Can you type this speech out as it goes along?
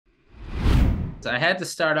I had to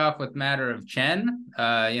start off with matter of Chen.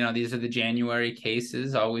 These are the January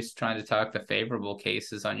cases, always trying to talk the favorable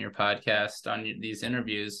cases on your podcast, on these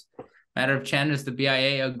interviews. Matter of Chen is the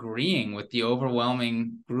BIA agreeing with the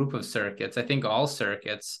overwhelming group of circuits, I think all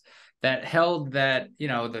circuits, that held that,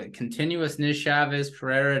 the continuous Niz-Chavez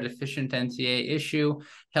Pereira deficient NTA issue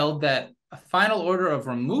held that a final order of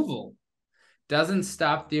removal doesn't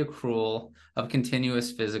stop the accrual of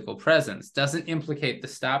continuous physical presence, doesn't implicate the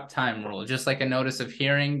stop time rule, just like a notice of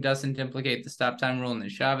hearing doesn't implicate the stop time rule in the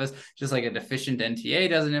Chavez, just like a deficient NTA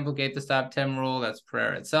doesn't implicate the stop time rule, that's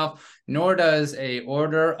Pereira itself, nor does a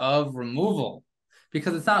order of removal,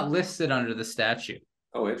 because it's not listed under the statute.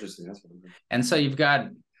 Oh, interesting. That's what and so you've got,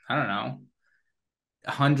 I don't know,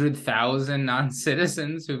 100,000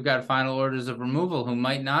 non-citizens who've got final orders of removal who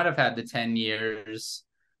might not have had the 10 years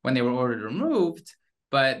when they were ordered removed,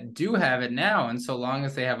 but do have it now. And so long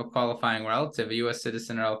as they have a qualifying relative, a U.S.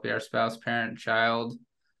 citizen or LPR spouse, parent, child,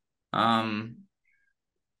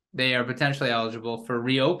 they are potentially eligible for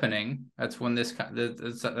reopening. That's when this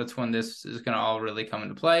is going to all really come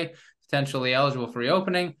into play. Potentially eligible for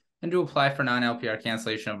reopening and to apply for non-LPR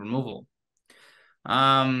cancellation of removal.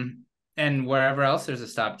 And wherever else there's a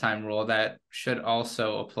stop time rule, that should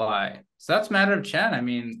also apply. So that's matter of Chen. I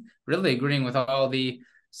mean, really agreeing with all the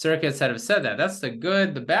circuits that have said that. That's the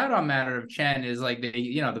good. The bad on matter of Chen is like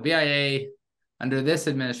the BIA under this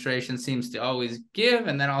administration seems to always give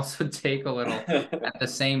and then also take a little at the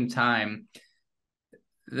same time.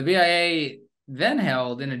 The BIA then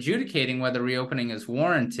held in adjudicating whether reopening is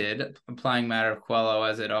warranted, applying matter of Quello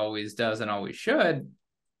as it always does and always should,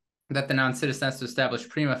 that the non-citizen has to establish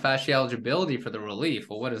prima facie eligibility for the relief.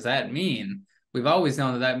 Well, what does that mean? We've always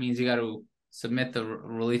known that means you got to submit the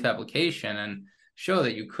relief application and show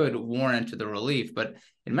that you could warrant the relief. But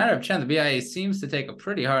in matter of Chen, the BIA seems to take a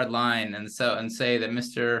pretty hard line and say that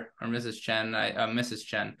Mr. or Mrs.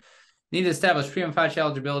 Chen need to establish prima facie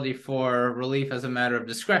eligibility for relief as a matter of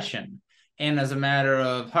discretion and as a matter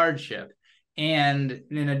of hardship. And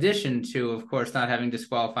in addition to, of course, not having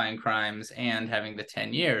disqualifying crimes and having the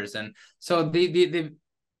 10 years. And so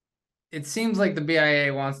it seems like the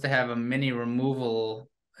BIA wants to have a mini removal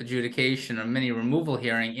adjudication or mini removal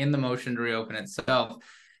hearing in the motion to reopen itself.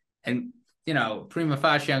 And, prima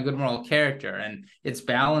facie on good moral character. And it's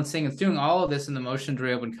balancing, it's doing all of this in the motion to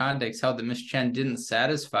reopen context, held that Ms. Chen didn't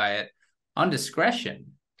satisfy it on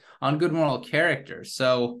discretion, on good moral character.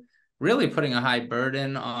 So really putting a high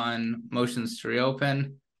burden on motions to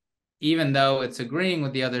reopen, even though it's agreeing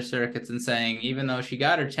with the other circuits and saying, even though she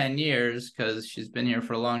got her 10 years because she's been here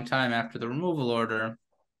for a long time after the removal order,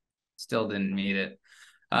 still didn't meet it.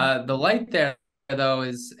 The light there, though,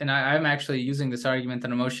 is, and I'm actually using this argument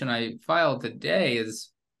in a motion I filed today, is,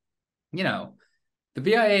 the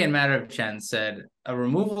BIA in matter of Chen said a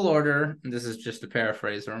removal order, and this is just a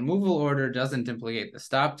paraphrase, a removal order doesn't implicate the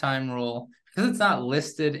stop time rule because it's not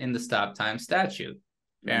listed in the stop time statute.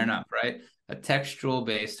 Fair enough, right? A textual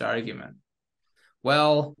based argument.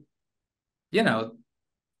 Well, in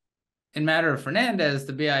matter of Fernandez,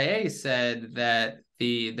 the BIA said that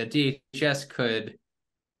the DHS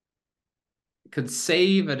could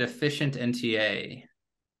save a deficient NTA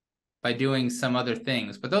by doing some other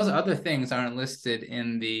things, but those other things aren't listed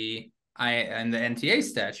in the NTA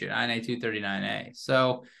statute, INA 239A.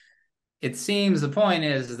 So it seems the point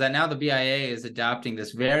is that now the BIA is adopting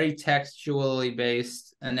this very textually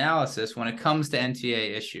based analysis when it comes to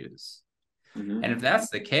NTA issues. And if that's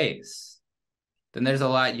the case, then there's a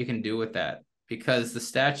lot you can do with that, because the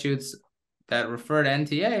statutes that refer to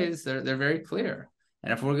NTAs, they're very clear.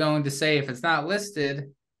 And if we're going to say if it's not listed, it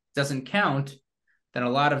doesn't count, then a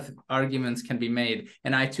lot of arguments can be made.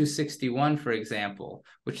 And I-261, for example,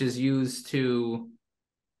 which is used to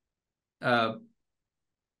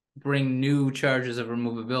bring new charges of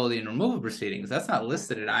removability in removal proceedings, that's not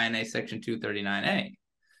listed at INA section 239A.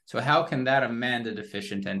 So how can that amend a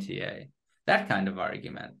deficient NTA? That kind of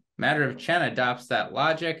argument. Matter of Chen adopts that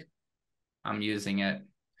logic. I'm using it.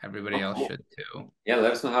 Everybody else should too. Yeah,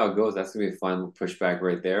 let us know how it goes. That's gonna be a fun pushback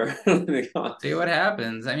right there. See what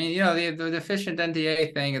happens. I mean, the deficient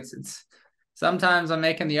NTA thing, it's sometimes I'm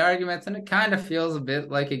making the arguments and it kind of feels a bit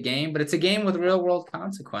like a game, but it's a game with real world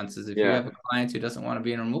consequences. If you have a client who doesn't want to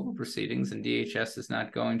be in removal proceedings and DHS is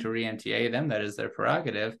not going to re-NTA them, that is their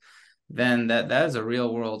prerogative, then that is a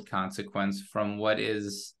real world consequence from what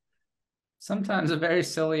is sometimes a very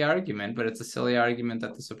silly argument, but it's a silly argument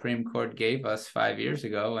that the Supreme Court gave us 5 years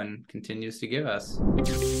ago and continues to give us.